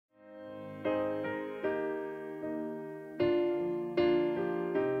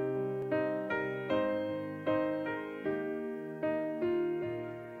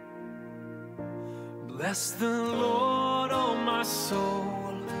Bless the Lord, oh my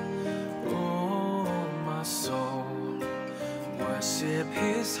soul, oh my soul. Worship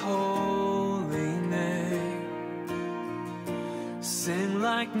His holy name. Sing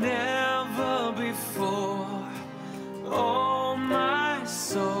like never before, oh my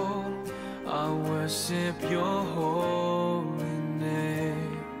soul. I worship Your holy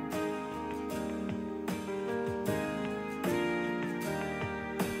name.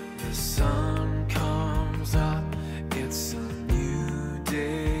 The sun comes up, it's a new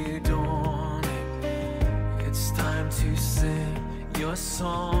day dawning. It's time to sing Your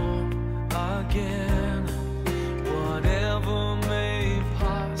song again. Whatever may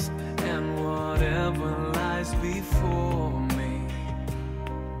pass and whatever lies before me,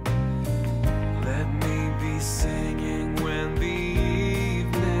 let me be singing when the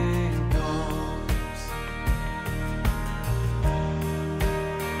evening comes.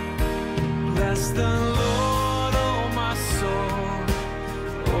 Bless the Lord, oh my soul,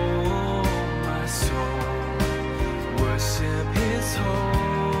 oh my soul. Worship His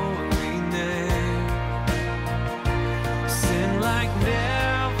holy name. Sing like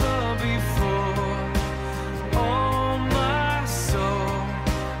never before, oh my soul.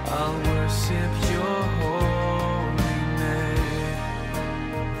 I'll worship Your holy name.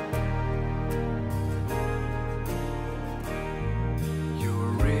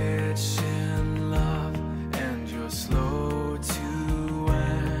 You're rich in love and You're slow to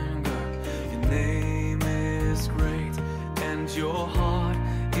anger. Your name is great and Your heart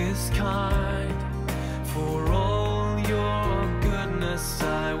is kind. For all Your goodness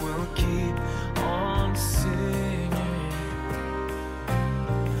I will keep on singing.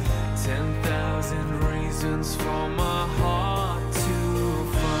 10,000 reasons for my heart to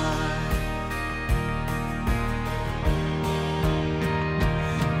find.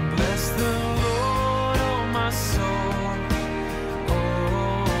 Bless the Lord, oh my soul,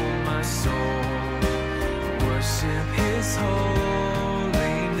 oh my soul. Worship His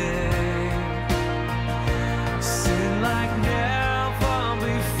holy name. Sing like never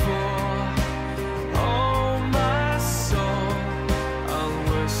before, oh my soul. I'll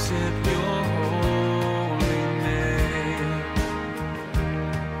worship Your holy name.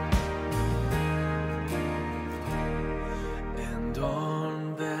 And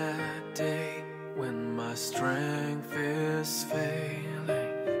on that day when my strength is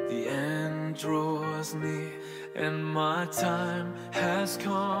failing, the end draws near and my time has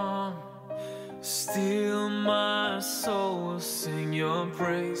come, still my soul will sing Your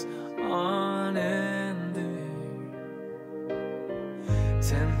praise unending.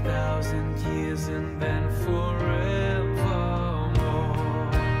 10,000 years and then forevermore.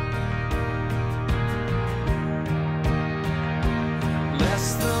 Bless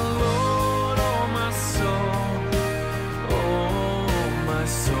the Lord, oh my soul, oh my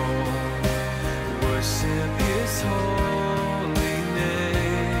soul. Worship His holy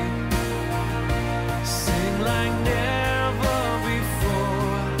name. Sing like never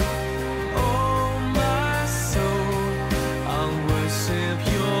before, oh my soul. I'll worship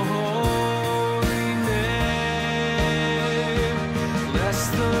Your holy name. Bless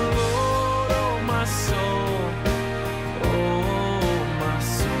the Lord, oh my soul, oh my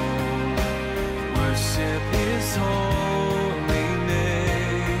soul. Worship His holy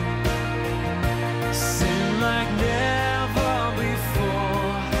name. Sing like never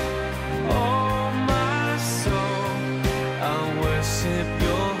before, oh my soul. I'll worship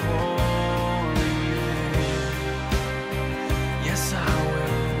Your holy name. Yes, I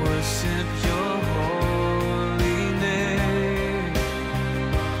will worship Your holy name.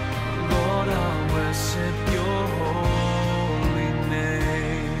 Lord, I'll worship Your holy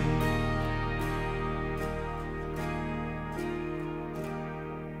name.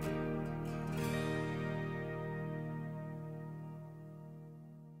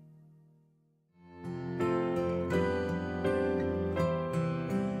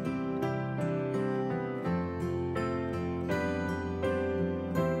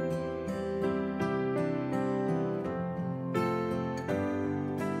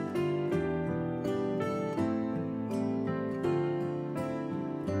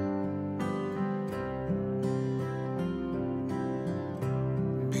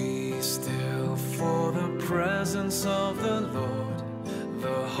 Be still for the presence of the Lord.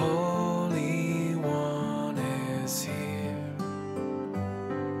 The Holy One is here.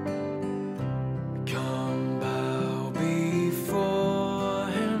 Come bow before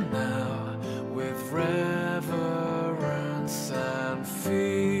Him now with reverence and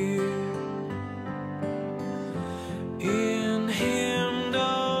fear. In Him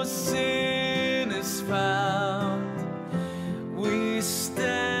no sin is found.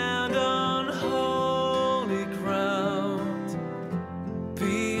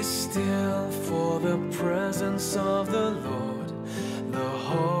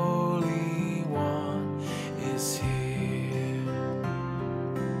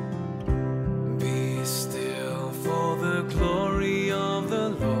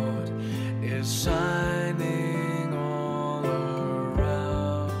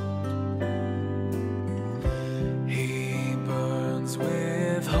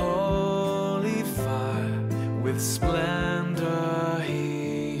 splendor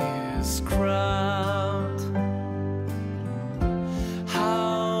he is crowned.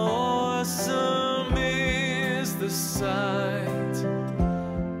 How awesome is the sight,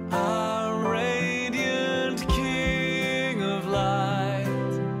 our radiant King of light.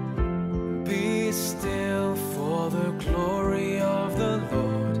 Be still, for the glory of the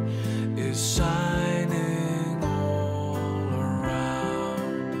Lord is shining all around.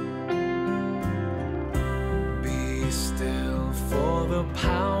 Be still, for the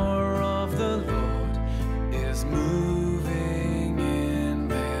power of the Lord is moving in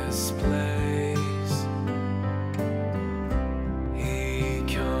this place. He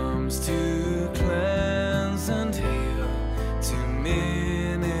comes to cleanse and heal, to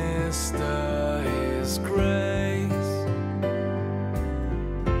minister his grace.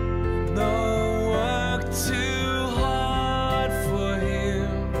 No work too hard for him.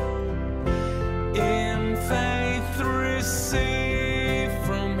 In faith receive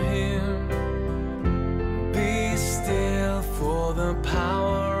from him. Be still, for the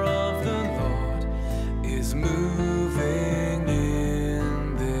power of the Lord is moving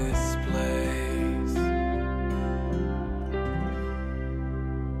in this place.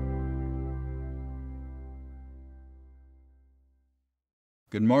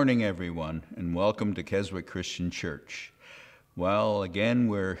 Good morning, everyone, and welcome to Keswick Christian Church. Well, again,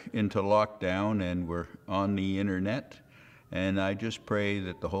 we're into lockdown and we're on the internet, and I just pray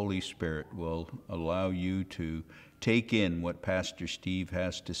that the Holy Spirit will allow you to take in what Pastor Steve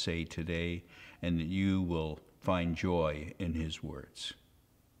has to say today, and that you will find joy in his words,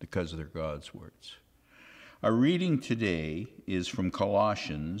 because they're God's words. Our reading today is from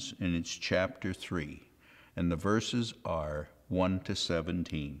Colossians, and it's chapter 3, and the verses are 1 to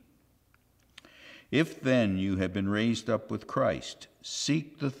 17. If then you have been raised up with Christ,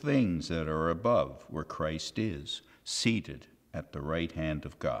 seek the things that are above, where Christ is, seated at the right hand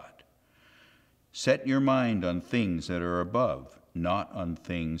of God. Set your mind on things that are above, not on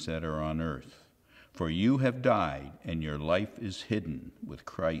things that are on earth. For you have died, and your life is hidden with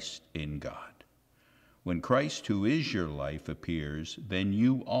Christ in God. When Christ, who is your life, appears, then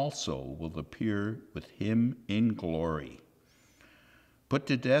you also will appear with him in glory. Put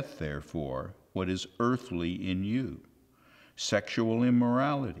to death, therefore, what is earthly in you: sexual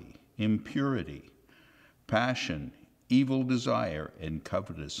immorality, impurity, passion, evil desire, and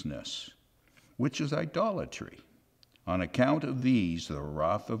covetousness, which is idolatry. On account of these, the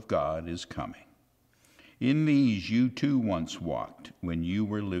wrath of God is coming. In these you too once walked when you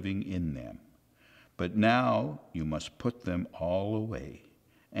were living in them. But now you must put them all away: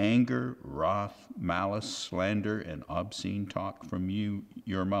 anger, wrath, malice, slander, and obscene talk from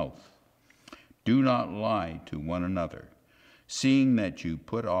your mouth. Do not lie to one another, seeing that you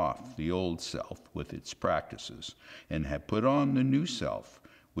put off the old self with its practices, and have put on the new self,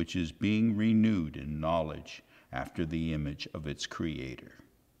 which is being renewed in knowledge after the image of its Creator.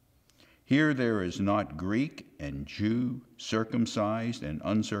 Here there is not Greek and Jew, circumcised and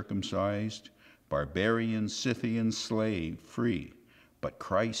uncircumcised, barbarian, Scythian, slave, free, but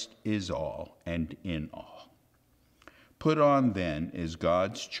Christ is all and in all. Put on then as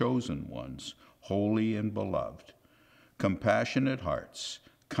God's chosen ones, holy and beloved, compassionate hearts,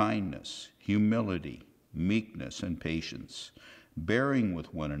 kindness, humility, meekness, and patience, bearing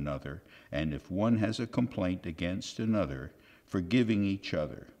with one another, and if one has a complaint against another, forgiving each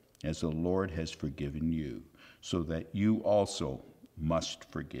other, as the Lord has forgiven you, so that you also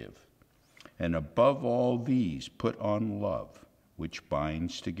must forgive. And above all these, put on love, which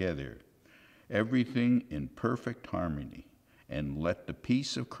binds together everything in perfect harmony, and let the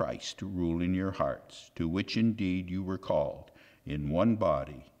peace of Christ rule in your hearts, to which indeed you were called in one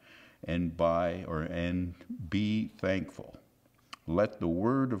body, and be thankful. Let the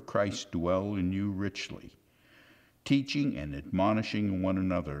word of Christ dwell in you richly, teaching and admonishing one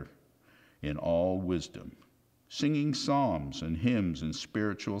another in all wisdom, singing psalms and hymns and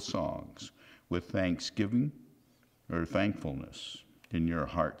spiritual songs with thanksgiving or thankfulness in your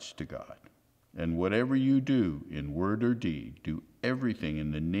hearts to God. And whatever you do in word or deed, do everything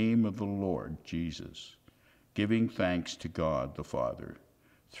in the name of the Lord Jesus, giving thanks to God the Father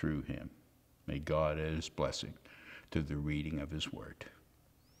through him. May God add his blessing to the reading of his word.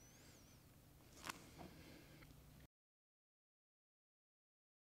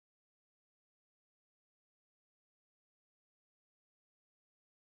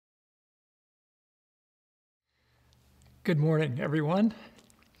 Good morning, everyone.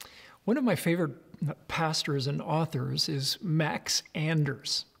 One of my favorite pastors and authors is Max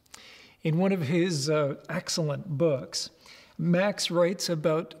Anders. In one of his excellent books, Max writes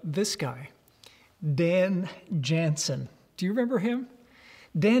about this guy, Dan Jansen. Do you remember him?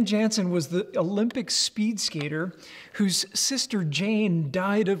 Dan Jansen was the Olympic speed skater whose sister Jane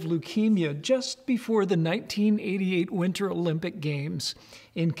died of leukemia just before the 1988 Winter Olympic Games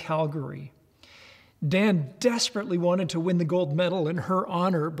in Calgary. Dan desperately wanted to win the gold medal in her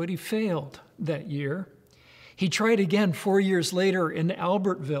honor, but he failed that year. He tried again 4 years later in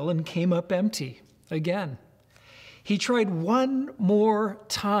Albertville and came up empty again. He tried one more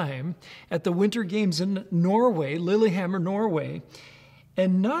time at the Winter Games in Norway, Lillehammer, Norway,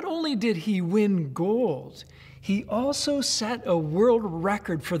 and not only did he win gold, he also set a world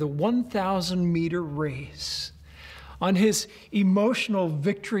record for the 1,000-meter race. On his emotional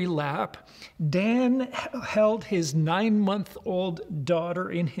victory lap, Dan held his 9-month-old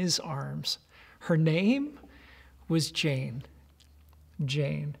daughter in his arms. Her name was Jane.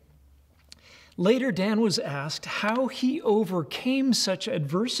 Jane. Later, Dan was asked how he overcame such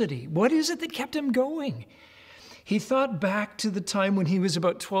adversity. What is it that kept him going? He thought back to the time when he was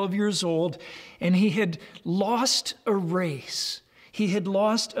about 12 years old and he had lost a race. He had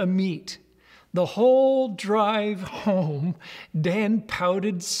lost a meet. The whole drive home, Dan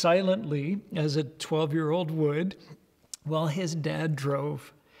pouted silently, as a 12-year-old would, while his dad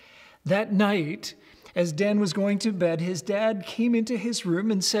drove. That night, as Dan was going to bed, his dad came into his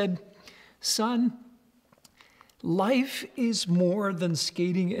room and said, "Son, life is more than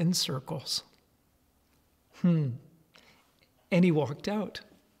skating in circles." And he walked out.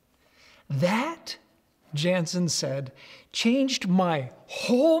 That, Jansen said, changed my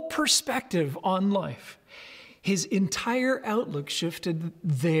whole perspective on life. His entire outlook shifted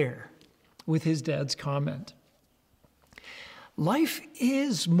there with his dad's comment. Life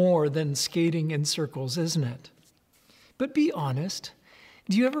is more than skating in circles, isn't it? But be honest,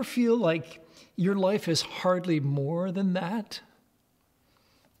 do you ever feel like your life is hardly more than that?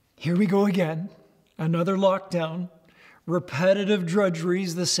 Here we go again. Another lockdown, repetitive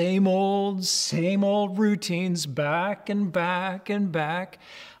drudgeries, the same old routines, back and back and back.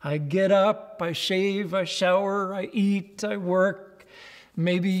 I get up, I shave, I shower, I eat, I work.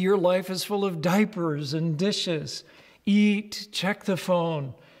 Maybe your life is full of diapers and dishes. Eat, check the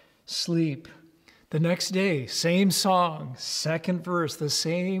phone, sleep. The next day, same song, second verse, the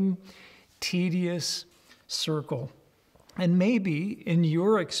same tedious circle. And maybe, in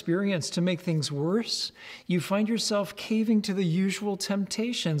your experience, to make things worse, you find yourself caving to the usual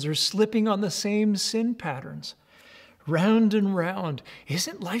temptations or slipping on the same sin patterns. Round and round.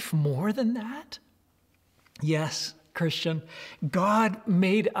 Isn't life more than that? Yes, Christian, God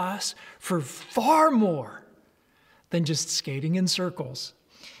made us for far more than just skating in circles.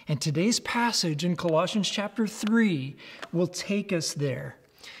 And today's passage in Colossians chapter 3 will take us there.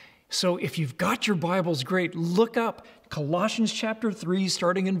 So if you've got your Bibles, great, look up Colossians chapter 3,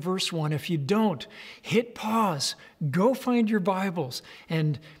 starting in verse 1. If you don't, hit pause, go find your Bibles,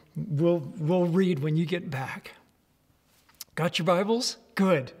 and we'll read when you get back. Got your Bibles?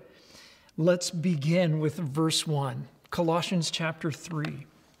 Good. Let's begin with verse 1, Colossians chapter 3.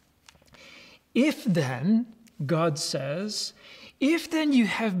 If then, God says, if then you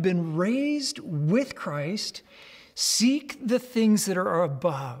have been raised with Christ, seek the things that are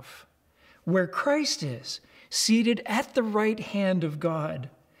above, where Christ is, seated at the right hand of God.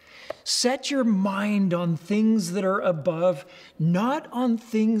 Set your mind on things that are above, not on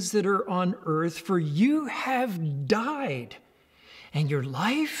things that are on earth, for you have died, and your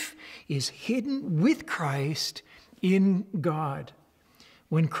life is hidden with Christ in God.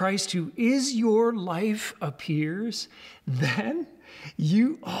 When Christ, who is your life, appears, then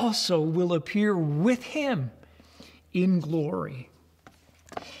you also will appear with him in glory.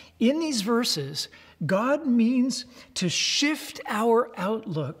 In these verses, God means to shift our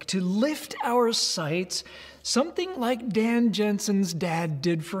outlook, to lift our sights, something like Dan Jensen's dad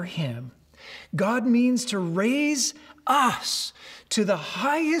did for him. God means to raise us to the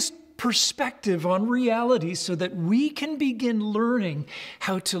highest perspective on reality so that we can begin learning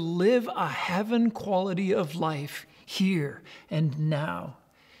how to live a heaven quality of life here and now.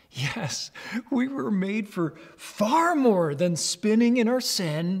 Yes, we were made for far more than spinning in our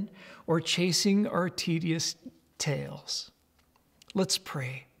sin or chasing our tedious tails. Let's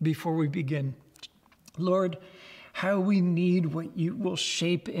pray before we begin. Lord, how we need what you will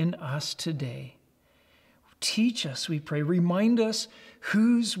shape in us today. Teach us, we pray. Remind us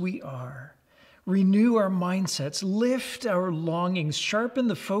whose we are. Renew our mindsets. Lift our longings. Sharpen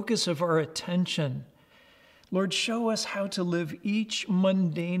the focus of our attention. Lord, show us how to live each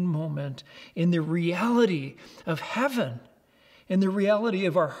mundane moment in the reality of heaven, in the reality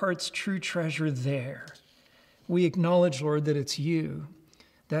of our heart's true treasure there. We acknowledge, Lord, that it's you.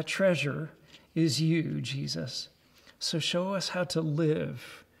 That treasure is you, Jesus. So show us how to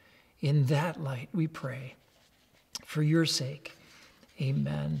live in that light, we pray. For your sake,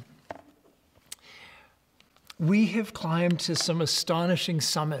 amen. We have climbed to some astonishing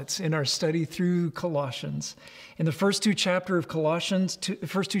summits in our study through Colossians. In the first two chapters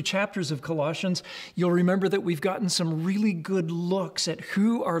of Colossians, you'll remember that we've gotten some really good looks at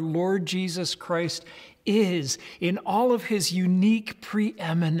who our Lord Jesus Christ is in all of his unique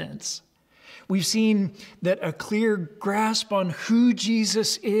preeminence. We've seen that a clear grasp on who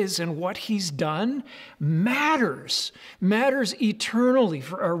Jesus is and what he's done matters eternally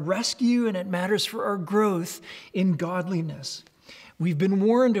for our rescue, and it matters for our growth in godliness. We've been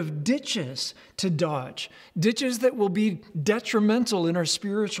warned of ditches to dodge, ditches that will be detrimental in our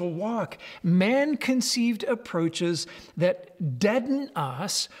spiritual walk, man-conceived approaches that deaden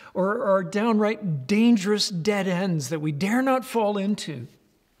us or are downright dangerous dead ends that we dare not fall into.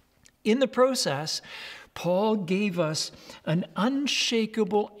 In the process, Paul gave us an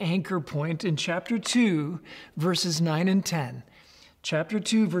unshakable anchor point in chapter 2, verses 9 and 10. Chapter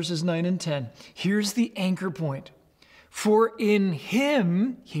 2, verses 9 and 10. Here's the anchor point. For in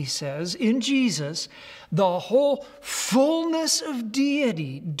him, he says, in Jesus, the whole fullness of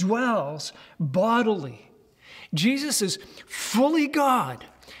deity dwells bodily. Jesus is fully God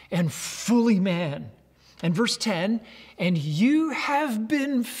and fully man. And verse 10, and you have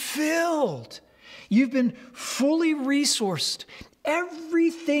been filled. You've been fully resourced.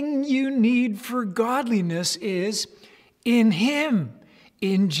 Everything you need for godliness is in him,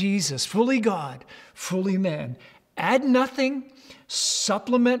 in Jesus, fully God, fully man. Add nothing,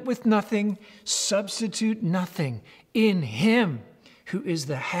 supplement with nothing, substitute nothing. In him, who is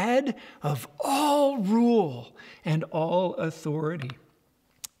the head of all rule and all authority.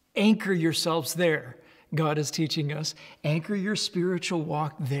 Anchor yourselves there. God is teaching us, anchor your spiritual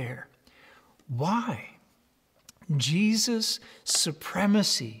walk there. Why? Jesus'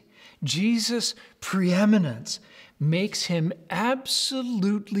 supremacy, Jesus' preeminence makes him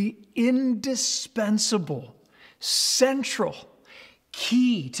absolutely indispensable, central,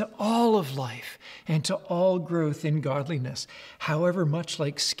 key to all of life and to all growth in godliness. However much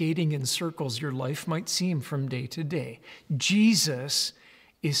like skating in circles your life might seem from day to day, Jesus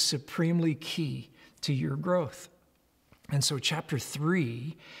is supremely key to your growth. And so chapter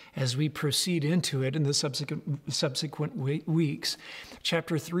 3, as we proceed into it in the subsequent weeks,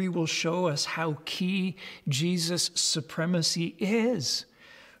 chapter 3 will show us how key Jesus' supremacy is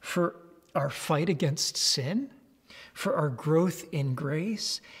for our fight against sin, for our growth in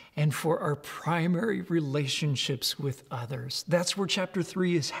grace, and for our primary relationships with others. That's where chapter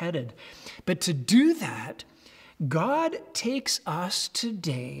 3 is headed. But to do that, God takes us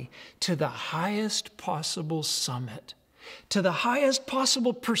today to the highest possible summit, to the highest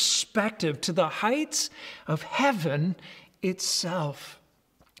possible perspective, to the heights of heaven itself.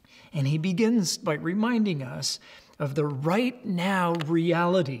 And he begins by reminding us of the right now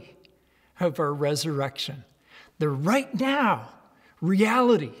reality of our resurrection, the right now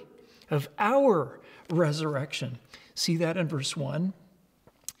reality of our resurrection. See that in verse 1?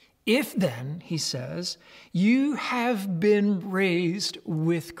 If then, he says, you have been raised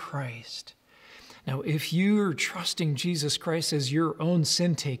with Christ. Now, if you're trusting Jesus Christ as your own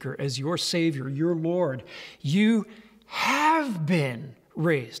sin taker, as your Savior, your Lord, you have been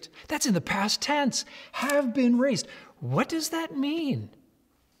raised. That's in the past tense, have been raised. What does that mean?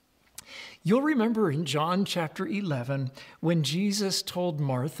 You'll remember in John chapter 11, when Jesus told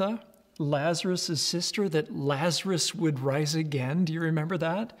Martha, Lazarus' sister, that Lazarus would rise again. Do you remember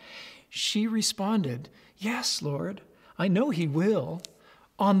that? She responded, yes, Lord, I know he will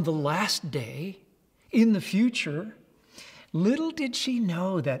on the last day, in the future. Little did she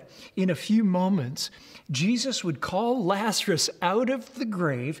know that in a few moments, Jesus would call Lazarus out of the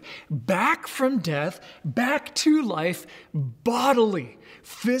grave, back from death, back to life, bodily,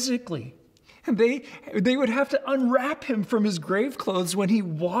 physically. And they would have to unwrap him from his grave clothes when he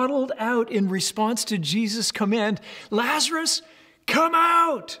waddled out in response to Jesus' command, Lazarus, come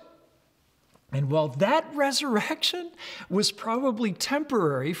out! And while that resurrection was probably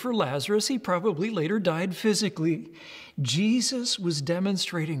temporary for Lazarus, he probably later died physically, Jesus was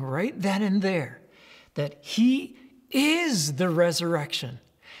demonstrating right then and there that he is the resurrection,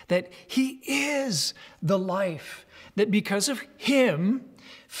 that he is the life, that because of him,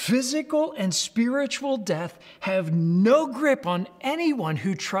 physical and spiritual death have no grip on anyone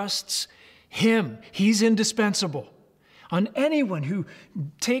who trusts him. He's indispensable. On anyone who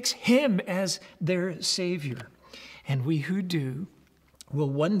takes him as their Savior. And we who do will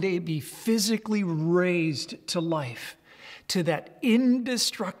one day be physically raised to life, to that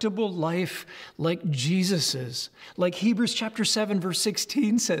indestructible life like Jesus's. Like Hebrews chapter 7, verse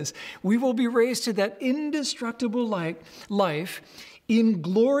 16 says, we will be raised to that indestructible life in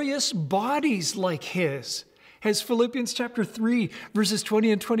glorious bodies like his. As Philippians chapter 3, verses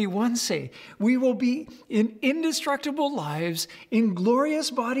 20 and 21 say, we will be in indestructible lives, in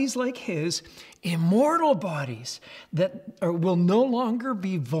glorious bodies like his, immortal bodies that will no longer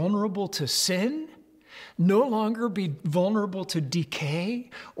be vulnerable to sin, no longer be vulnerable to decay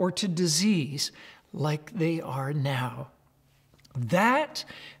or to disease like they are now. That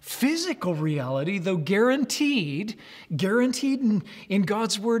physical reality, though guaranteed in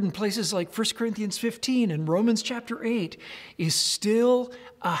God's word in places like 1 Corinthians 15 and Romans chapter 8, is still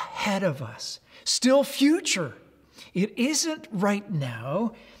ahead of us, still future. It isn't right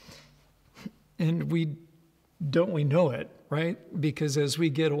now, and we know it, right? Because as we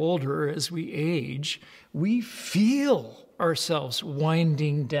get older, as we age, we feel ourselves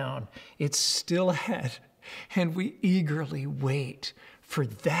winding down. It's still ahead. And we eagerly wait for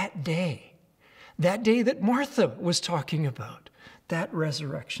that day that Martha was talking about, that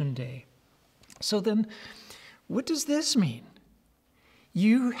resurrection day. So then, what does this mean?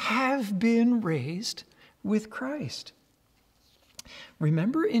 You have been raised with Christ.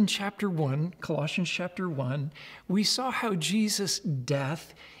 Remember in chapter 1, Colossians chapter 1, we saw how Jesus'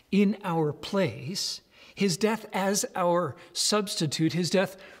 death in our place, his death as our substitute, his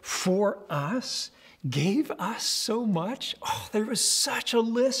death for us, gave us so much. Oh, there was such a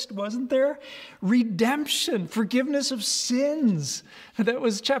list, wasn't there? Redemption, forgiveness of sins. That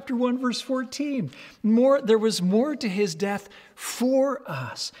was chapter 1, verse 14. There was more to his death for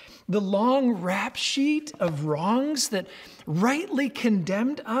us. The long rap sheet of wrongs that rightly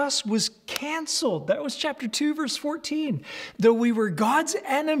condemned us was canceled. That was chapter 2, verse 14. Though we were God's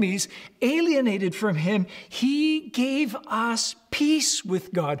enemies, alienated from him, he gave us peace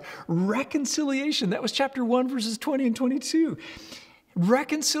with God. Reconciliation. That was chapter 1, verses 20 and 22.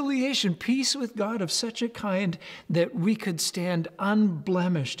 Reconciliation, peace with God of such a kind that we could stand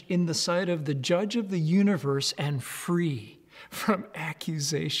unblemished in the sight of the judge of the universe and free from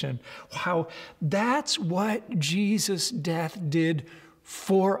accusation. Wow, that's what Jesus' death did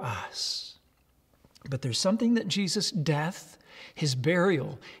for us. But there's something that Jesus' death, his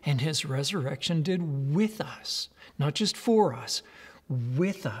burial, and his resurrection did with us. Not just for us,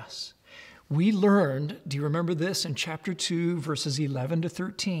 with us. We learned, do you remember this, in chapter 2, verses 11 to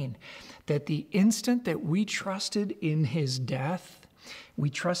 13, that the instant that we trusted in his death, we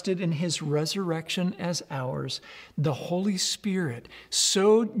trusted in his resurrection as ours, the Holy Spirit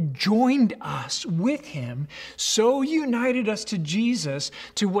so joined us with him, so united us to Jesus,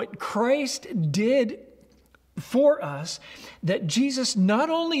 to what Christ did for us, that Jesus not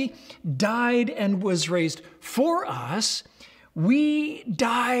only died and was raised for us, we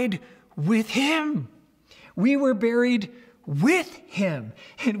died with him. We were buried with him,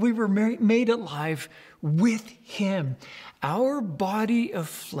 and we were made alive with him. Our body of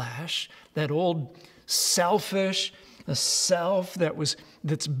flesh, that old selfish self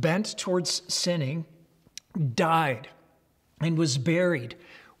that's bent towards sinning, died and was buried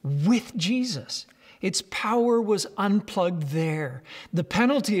with Jesus. Its power was unplugged there. The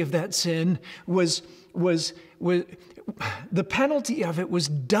penalty of that sin was the penalty of it was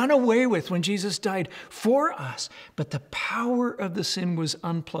done away with when Jesus died for us. But the power of the sin was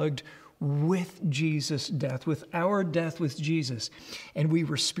unplugged with Jesus' death, with our death with Jesus. And we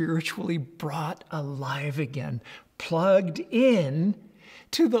were spiritually brought alive again, plugged in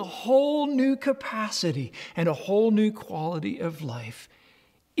to the whole new capacity and a whole new quality of life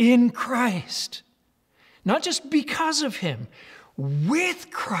in Christ. Not just because of him,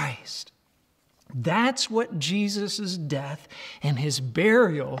 with Christ. That's what Jesus' death and his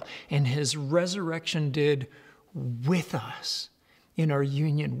burial and his resurrection did with us in our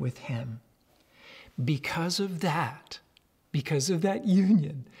union with him. Because of that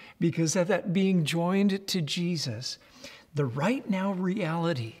union, because of that being joined to Jesus, the right now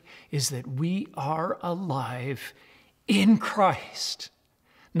reality is that we are alive in Christ.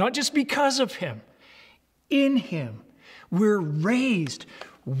 Not just because of him, in him. We're raised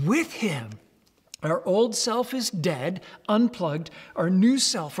with him. Our old self is dead, unplugged. Our new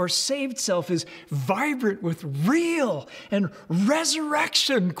self, our saved self, is vibrant with real and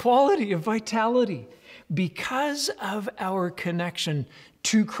resurrection quality of vitality because of our connection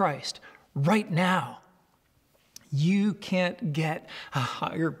to Christ right now. You can't get a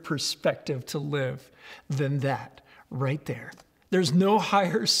higher perspective to live than that right there. There's no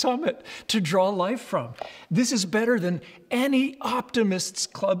higher summit to draw life from. This is better than any optimist's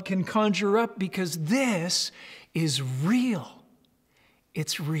club can conjure up because this is real.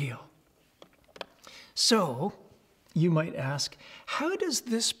 It's real. So, you might ask, how does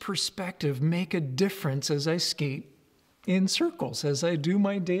this perspective make a difference as I skate in circles, as I do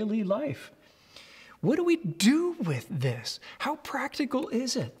my daily life? What do we do with this? How practical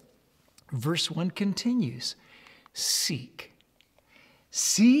is it? Verse 1 continues, seek.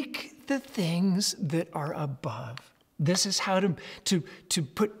 Seek the things that are above. This is how to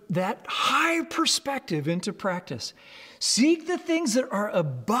put that high perspective into practice. Seek the things that are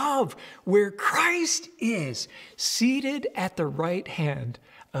above, where Christ is, seated at the right hand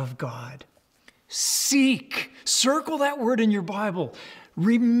of God. Seek. Circle that word in your Bible.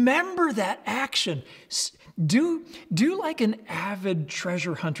 Remember that action. Do like an avid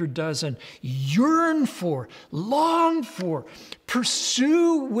treasure hunter does and yearn for, long for,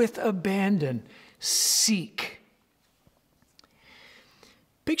 pursue with abandon. Seek.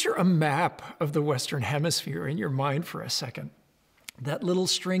 Picture a map of the Western Hemisphere in your mind for a second. That little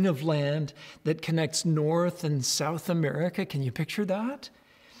string of land that connects North and South America, can you picture that?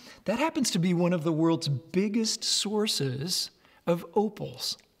 That happens to be one of the world's biggest sources of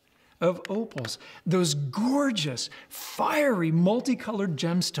opals. Those gorgeous, fiery, multicolored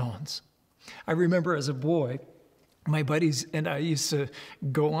gemstones. I remember as a boy, my buddies and I used to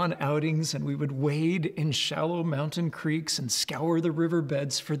go on outings, and we would wade in shallow mountain creeks and scour the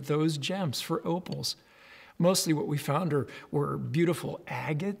riverbeds for those gems, for opals. Mostly what we found were beautiful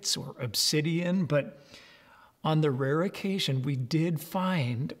agates or obsidian, but on the rare occasion we did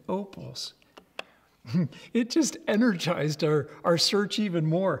find opals. It just energized our search even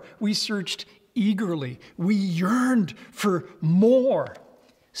more. We searched eagerly. We yearned for more.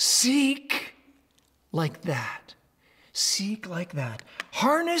 Seek like that. Seek like that.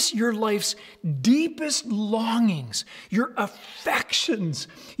 Harness your life's deepest longings, your affections,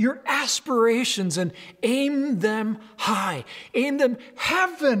 your aspirations, and aim them high. Aim them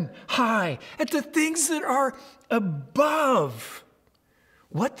heaven high at the things that are above.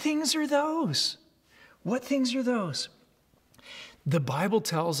 What things are those? What things are those? The Bible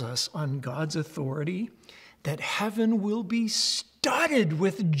tells us on God's authority that heaven will be studded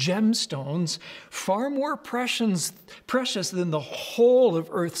with gemstones far more precious than the whole of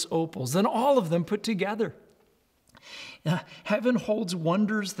earth's opals, than all of them put together. Heaven holds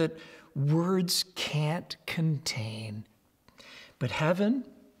wonders that words can't contain. But heaven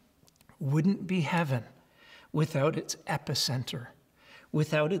wouldn't be heaven without its epicenter,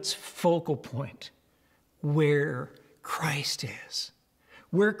 without its focal point, where Christ is.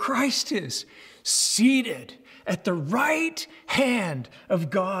 Where Christ is, seated at the right hand of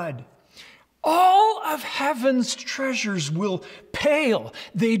God. All of heaven's treasures will pale,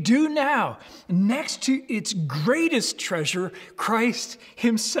 they do now, next to its greatest treasure, Christ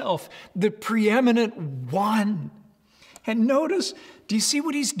himself, the preeminent one. And notice, do you see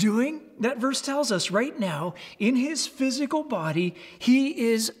what he's doing? That verse tells us right now, in his physical body,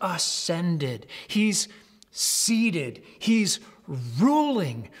 he is ascended. He's seated. He's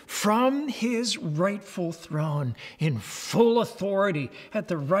ruling from his rightful throne in full authority at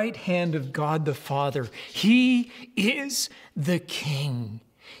the right hand of God the Father. He is the King.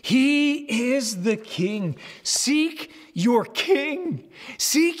 He is the King. Seek your King.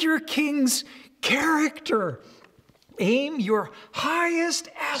 Seek your King's character. Aim your highest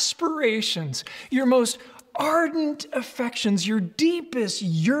aspirations, your most ardent affections, your deepest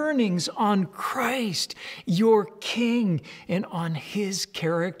yearnings on Christ, your King, and on his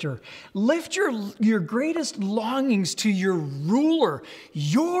character. Lift your greatest longings to your ruler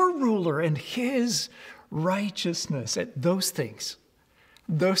and his righteousness, at those things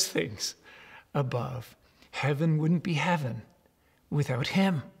above. Heaven wouldn't be heaven without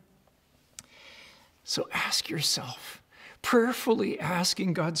him. So ask yourself, prayerfully ask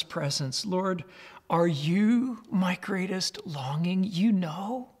in God's presence, Lord, are you my greatest longing? You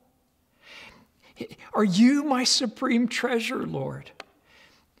know? Are you my supreme treasure, Lord?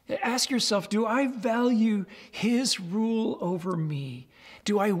 Ask yourself, do I value his rule over me?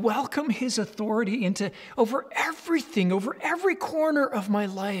 Do I welcome his authority over everything, over every corner of my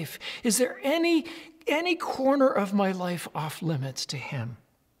life? Is there any corner of my life off limits to him?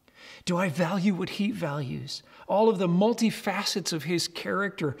 Do I value what he values? All of the multifacets of his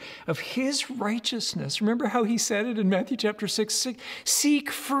character, of his righteousness. Remember how he said it in Matthew chapter 6, seek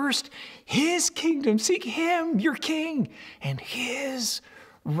first his kingdom, seek him, your king, and his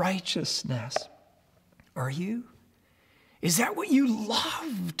righteousness. Are you? Is that what you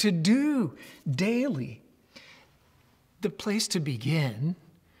love to do daily? The place to begin,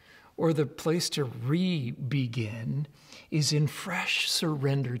 or the place to re-begin, is in fresh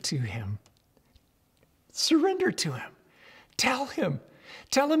surrender to him. Surrender to him. Tell him.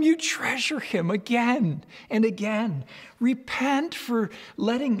 Tell him you treasure him again and again. Repent for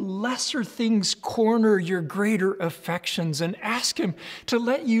letting lesser things corner your greater affections, and ask him to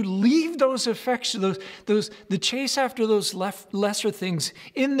let you leave those affections, the chase after those lesser things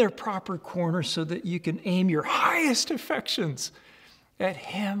in their proper corner, so that you can aim your highest affections at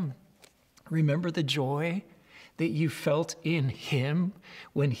him. Remember the joy that you felt in him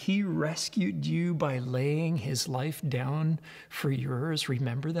when he rescued you by laying his life down for yours.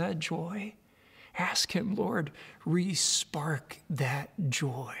 Remember that joy? Ask him, Lord, re-spark that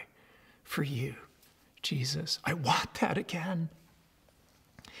joy for you, Jesus. I want that again.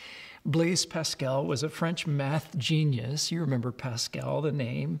 Blaise Pascal was a French math genius. You remember Pascal, the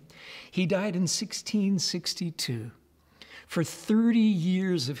name. He died in 1662. For 30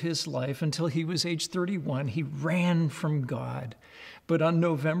 years of his life, until he was age 31, he ran from God. But on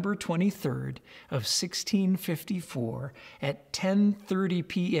November 23rd of 1654, at 10:30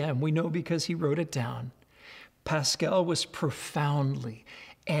 p.m., we know because he wrote it down, Pascal was profoundly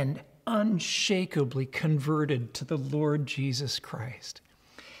and unshakably converted to the Lord Jesus Christ.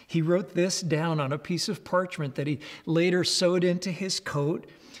 He wrote this down on a piece of parchment that he later sewed into his coat,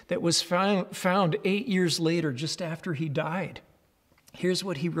 that was found 8 years later, just after he died. Here's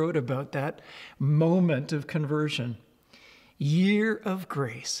what he wrote about that moment of conversion. Year of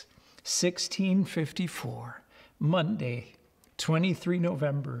grace, 1654, Monday, 23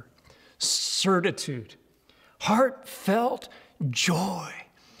 November. Certitude, heartfelt joy,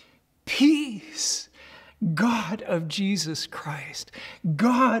 peace. God of Jesus Christ,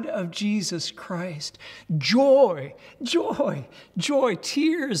 God of Jesus Christ, joy, joy, joy,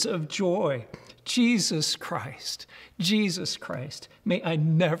 tears of joy, Jesus Christ, Jesus Christ. May I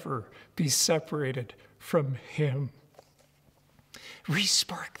never be separated from him.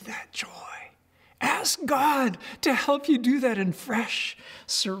 Respark that joy. Ask God to help you do that in fresh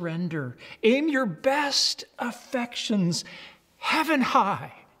surrender. Aim your best affections heaven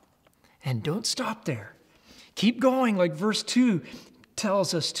high, and don't stop there. Keep going, like verse 2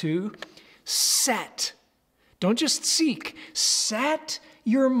 tells us to. Set. Don't just seek. Set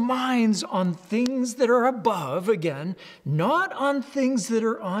your minds on things that are above, again, not on things that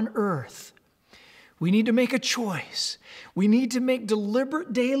are on earth. We need to make a choice. We need to make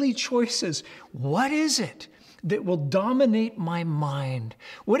deliberate daily choices. What is it that will dominate my mind?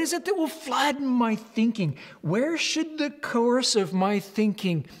 What is it that will flood my thinking? Where should the course of my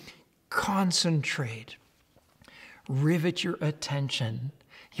thinking concentrate? Rivet your attention,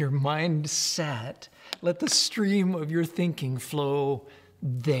 your mind set. Let the stream of your thinking flow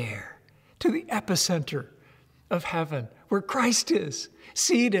there, to the epicenter of heaven, where Christ is,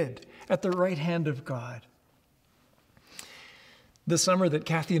 seated at the right hand of God. The summer that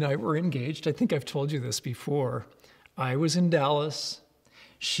Kathy and I were engaged, I think I've told you this before, I was in Dallas.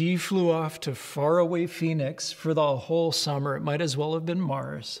 She flew off to faraway Phoenix for the whole summer. It might as well have been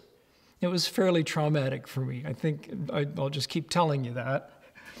Mars. It was fairly traumatic for me. I think I'll just keep telling you that.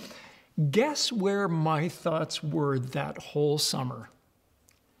 Guess where my thoughts were that whole summer?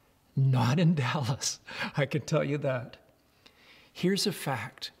 Not in Dallas, I can tell you that. Here's a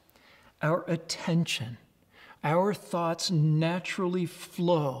fact. Our attention, our thoughts naturally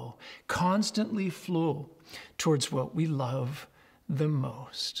flow, constantly flow towards what we love the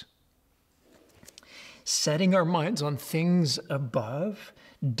most. Setting our minds on things above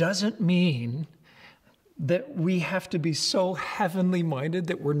doesn't mean that we have to be so heavenly minded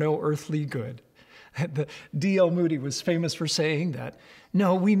that we're no earthly good. D.L. Moody was famous for saying that.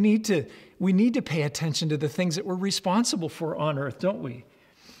 No, we need to pay attention to the things that we're responsible for on earth, don't we?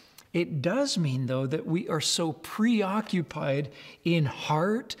 It does mean, though, that we are so preoccupied in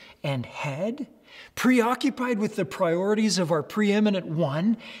heart and head, preoccupied with the priorities of our preeminent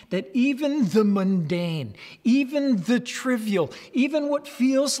one, that even the mundane, even the trivial, even what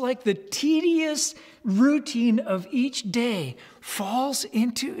feels like the tedious routine of each day falls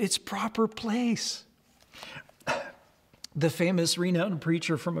into its proper place. The famous renowned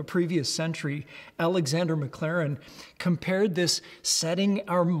preacher from a previous century, Alexander McLaren, compared this setting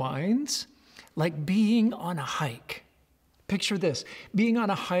our minds like being on a hike. Picture this, being on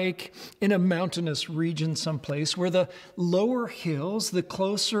a hike in a mountainous region someplace where the lower hills, the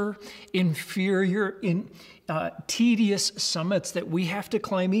closer, inferior, tedious summits that we have to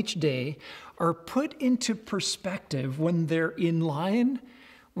climb each day are put into perspective when they're in line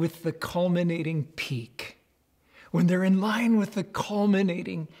with the culminating peak. When they're in line with the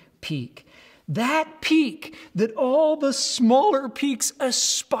culminating peak. That peak that all the smaller peaks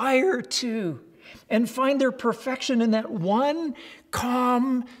aspire to. and find their perfection in that one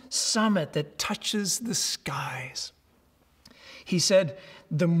calm summit that touches the skies. He said,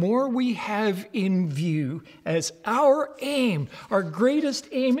 the more we have in view as our aim, our greatest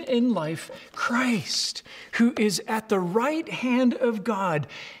aim in life, Christ, who is at the right hand of God,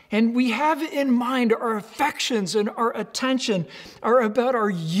 and we have in mind our affections and our attention are about our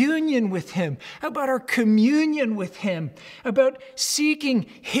union with him, about our communion with him, about seeking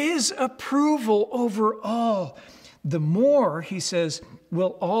his approval over all, the more, he says,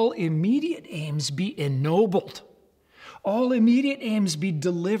 will all immediate aims be ennobled. All immediate aims be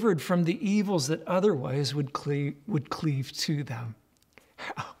delivered from the evils that otherwise would cleave to them.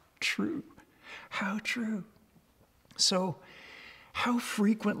 How true. How true. So, how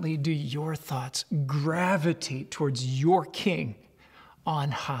frequently do your thoughts gravitate towards your King on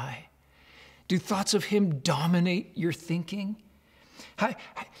high? Do thoughts of him dominate your thinking?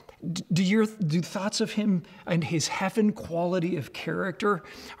 Do thoughts of him and his heaven quality of character,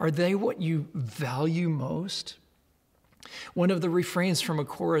 are they what you value most? One of the refrains from a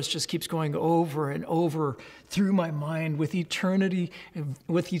chorus just keeps going over and over through my mind, with eternity's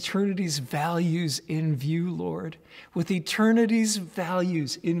values in view, Lord. With eternity's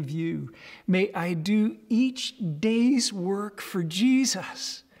values in view, may I do each day's work for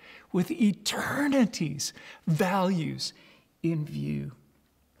Jesus with eternity's values in view.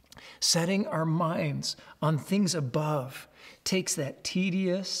 Setting our minds on things above takes that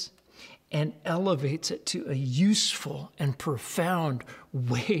tedious and elevates it to a useful and profound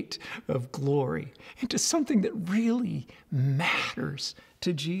weight of glory, into something that really matters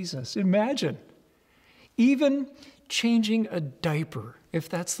to Jesus. Imagine even changing a diaper, if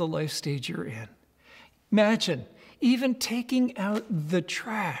that's the life stage you're in. Imagine even taking out the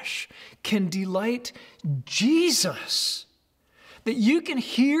trash can delight Jesus. That you can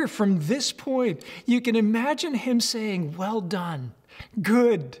hear from this point, you can imagine him saying, well done,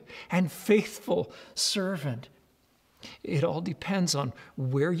 good and faithful servant. It all depends on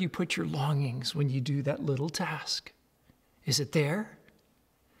where you put your longings when you do that little task. Is it there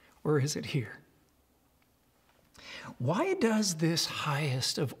or is it here? Why does this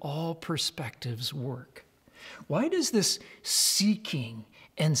highest of all perspectives work? Why does this seeking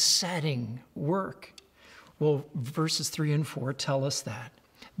and setting work? Well, verses 3 and 4 tell us that.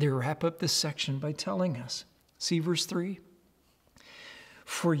 They wrap up this section by telling us. See verse 3?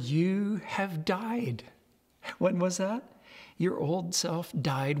 For you have died. When was that? Your old self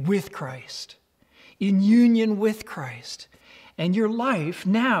died with Christ, in union with Christ. And your life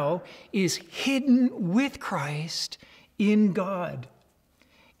now is hidden with Christ in God.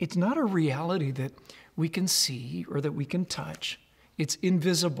 It's not a reality that we can see or that we can touch. It's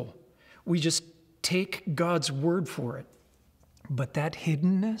invisible. We just take God's word for it. But that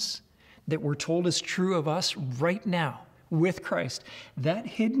hiddenness that we're told is true of us right now with Christ, that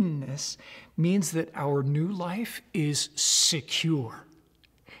hiddenness means that our new life is secure.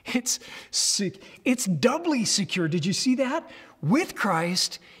 It's doubly secure. Did you see that? With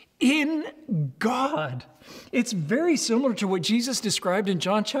Christ in God. It's very similar to what Jesus described in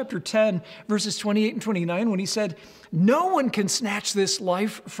John chapter 10, verses 28 and 29, when he said, no one can snatch this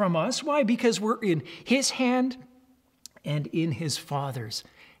life from us. Why? Because we're in his hand and in his Father's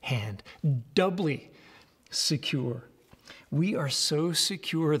hand. Doubly secure. We are so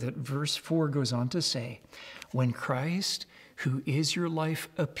secure that verse 4 goes on to say, when Christ, who is your life,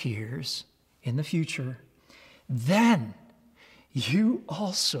 appears in the future, then you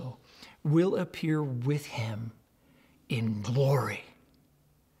also will appear with him in glory.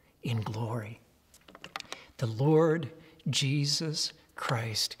 In glory. The Lord Jesus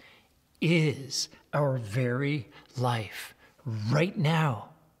Christ is our very life right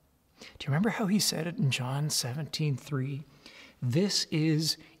now. Do you remember how he said it in John 17:3? This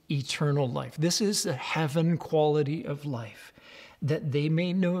is eternal life. This is the heaven quality of life, that they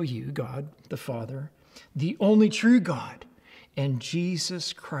may know you, God the Father, the only true God, and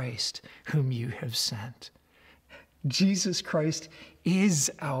Jesus Christ, whom you have sent. Jesus Christ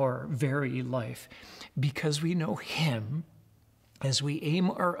is our very life because we know him. As we aim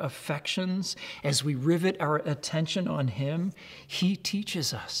our affections, as we rivet our attention on him, he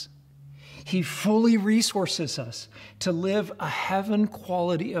teaches us. He fully resources us to live a heaven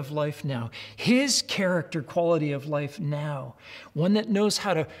quality of life now, his character quality of life now, one that knows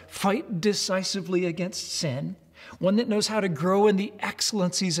how to fight decisively against sin, one that knows how to grow in the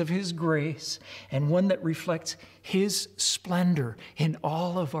excellencies of his grace, and one that reflects his splendor in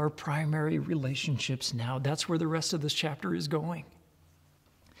all of our primary relationships now. That's where the rest of this chapter is going.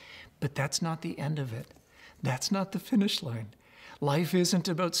 But that's not the end of it. That's not the finish line. Life isn't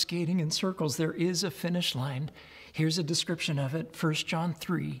about skating in circles. There is a finish line. Here's a description of it. 1 John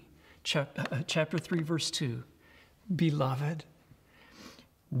 3, chapter 3, verse 2. Beloved,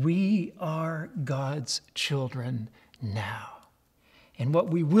 we are God's children now. And what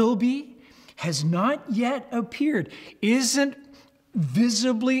we will be has not yet appeared, isn't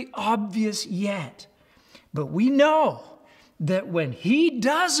visibly obvious yet. But we know that when he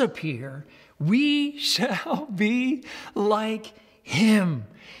does appear, we shall be like him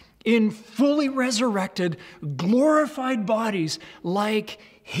in fully resurrected, glorified bodies like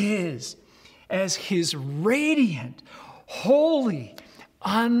his, as his radiant, holy,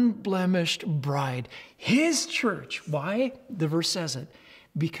 unblemished bride, his church. Why? The verse says it.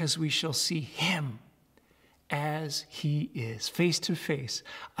 Because we shall see him as he is, face to face,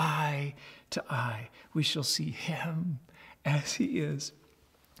 eye to eye. We shall see him as he is.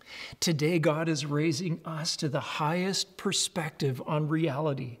 Today, God is raising us to the highest perspective on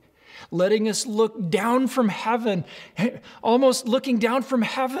reality, letting us look down from heaven, almost looking down from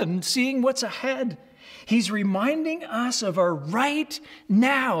heaven, seeing what's ahead. He's reminding us of our right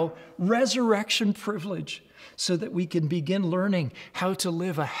now resurrection privilege so that we can begin learning how to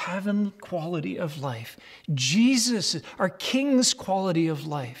live a heaven quality of life. Jesus, our King's quality of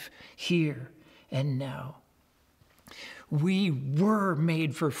life, here and now. We were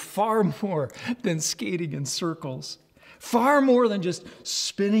made for far more than skating in circles, far more than just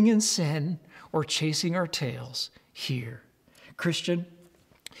spinning in sin or chasing our tails here. Christian,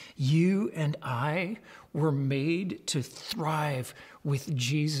 you and I were made to thrive with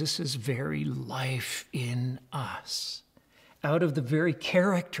Jesus' very life in us, out of the very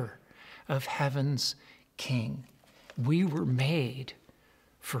character of heaven's King. We were made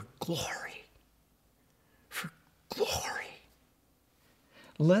for glory, for glory.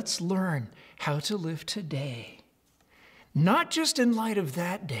 Let's learn how to live today, not just in light of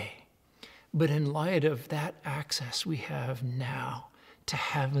that day, but in light of that access we have now to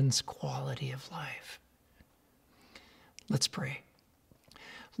heaven's quality of life. Let's pray.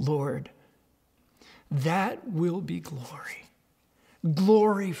 Lord, that will be glory.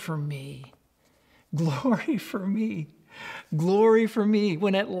 Glory for me. Glory for me. Glory for me.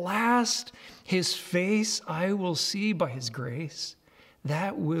 When at last his face I will see by his grace,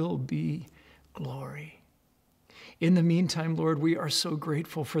 that will be glory. In the meantime, Lord, we are so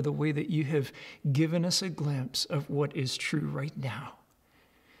grateful for the way that you have given us a glimpse of what is true right now.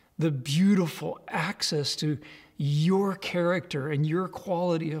 The beautiful access to your character and your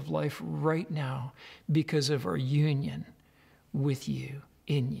quality of life right now because of our union with you,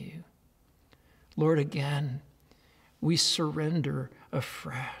 in you. Lord, again, we surrender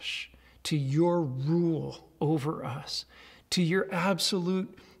afresh to your rule over us, to your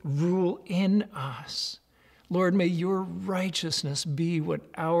absolute rule in us. Lord, may your righteousness be what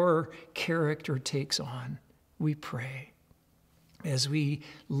our character takes on, we pray, as we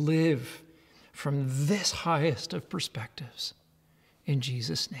live from this highest of perspectives. In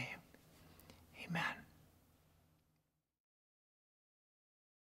Jesus' name, amen.